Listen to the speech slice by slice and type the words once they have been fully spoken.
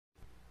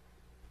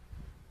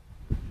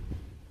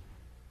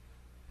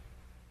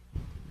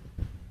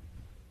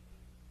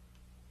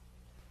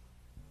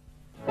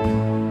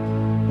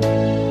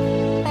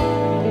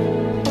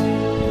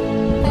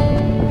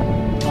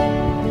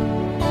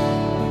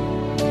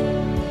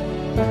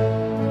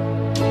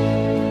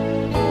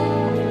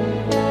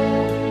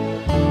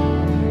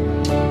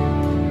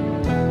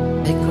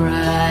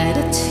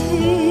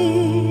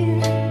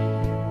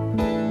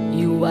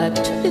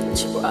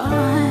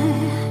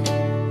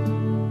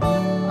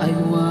I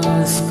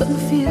was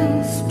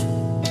confused.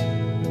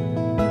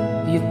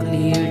 You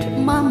cleared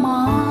my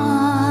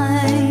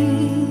mind.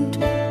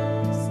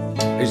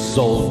 I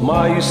sold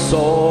my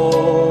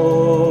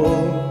soul.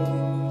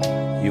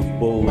 You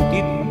bought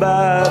it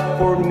back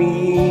for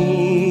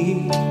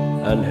me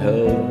and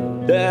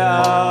held there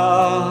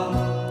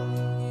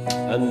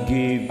and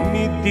gave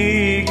me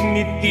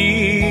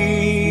dignity.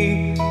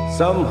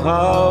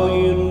 Somehow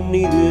you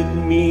needed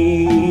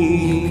me.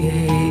 You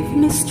gave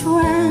me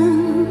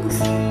strength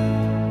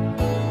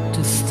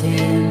to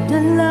stand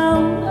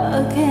alone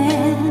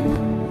again,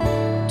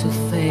 to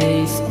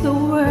face the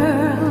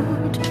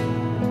world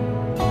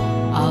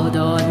out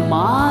on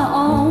my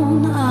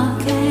own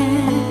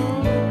again.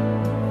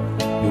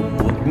 You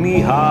put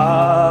me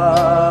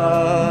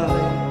high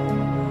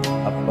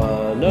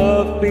upon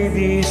a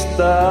pedestal,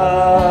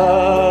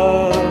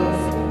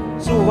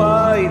 so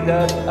high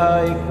that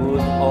I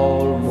could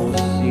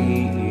almost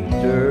see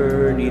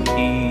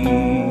eternity.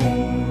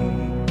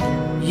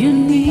 You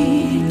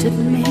needed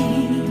me.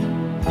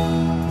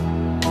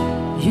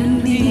 You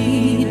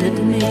needed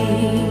me.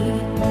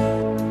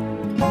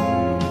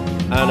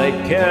 And I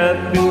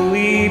can't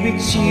believe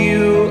it's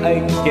you, I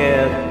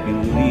can't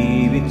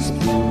believe it's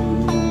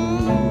true.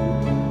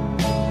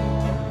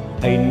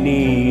 I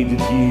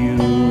needed you,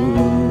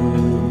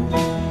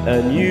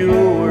 and you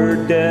were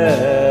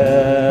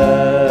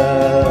there.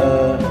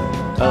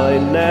 I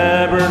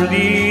never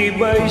leave,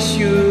 why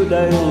should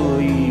I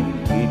leave?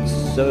 It's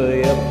so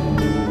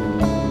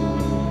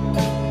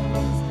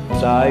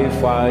I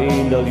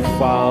finally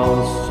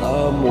found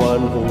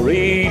someone who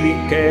really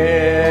cares.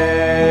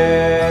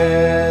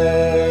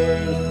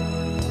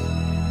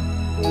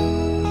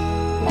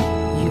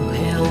 You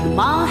held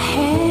my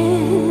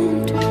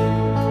hand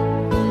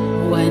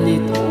when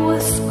it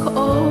was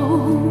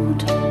cold,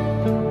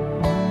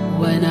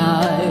 when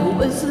I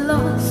was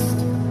lost.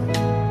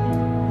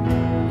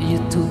 You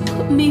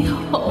took me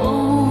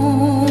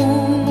home.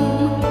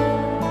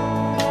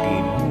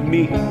 Give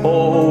me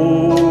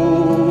hope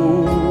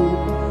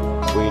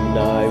when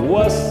I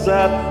was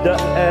at the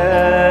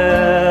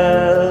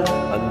end,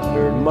 and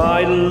turned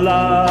my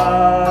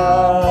lies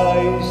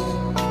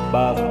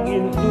back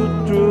into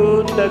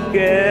truth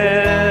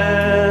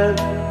again.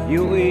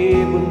 You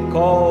even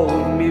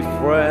called me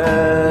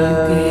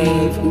friend. You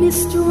gave me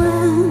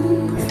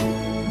strength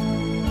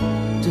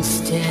to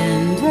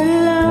stand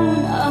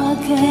alone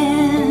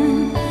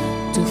again,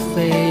 to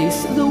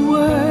face the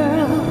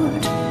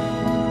world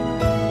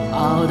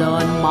out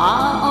on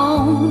my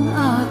own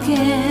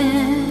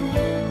again.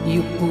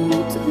 You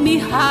put me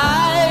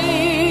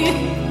high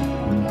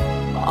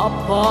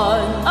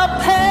upon a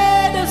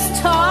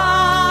pedestal,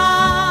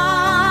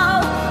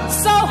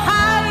 so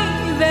high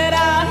that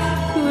I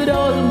could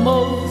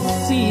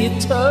almost see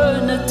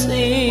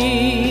eternity.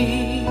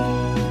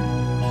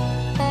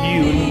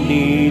 You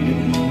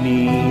needed me.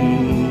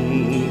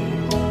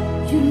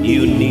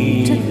 You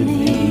needed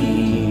me.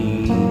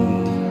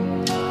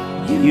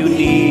 You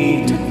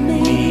needed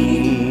me.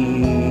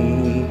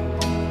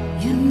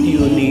 You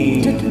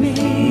needed me.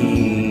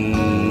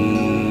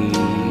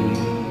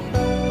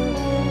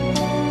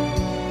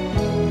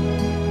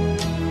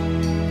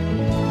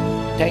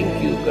 Thank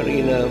you,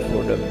 Karina,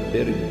 for the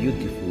very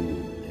beautiful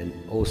and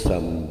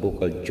awesome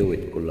vocal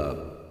duet collab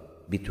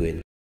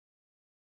between